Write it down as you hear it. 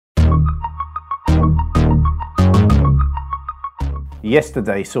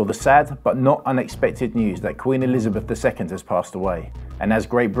Yesterday saw the sad but not unexpected news that Queen Elizabeth II has passed away. And as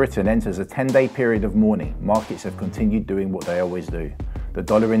Great Britain enters a 10-day period of mourning, markets have continued doing what they always do. The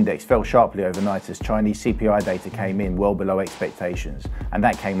dollar index fell sharply overnight as Chinese CPI data came in well below expectations, and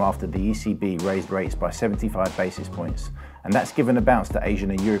that came after the ECB raised rates by 75 basis points. And that's given a bounce to Asian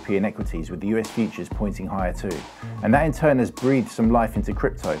and European equities, with the US futures pointing higher too. And that in turn has breathed some life into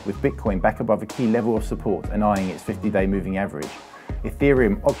crypto, with Bitcoin back above a key level of support and eyeing its 50-day moving average.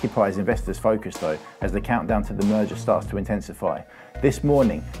 Ethereum occupies investors' focus though, as the countdown to the merger starts to intensify. This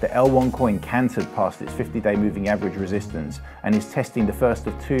morning, the L1 coin cantered past its 50-day moving average resistance and is testing the first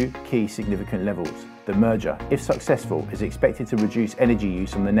of two key significant levels. The merger, if successful, is expected to reduce energy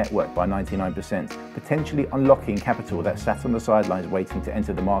use on the network by 99%, potentially unlocking capital that sat on the sidelines waiting to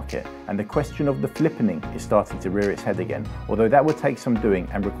enter the market. And the question of the flippening is starting to rear its head again, although that would take some doing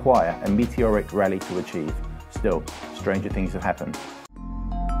and require a meteoric rally to achieve. Still, stranger things have happened.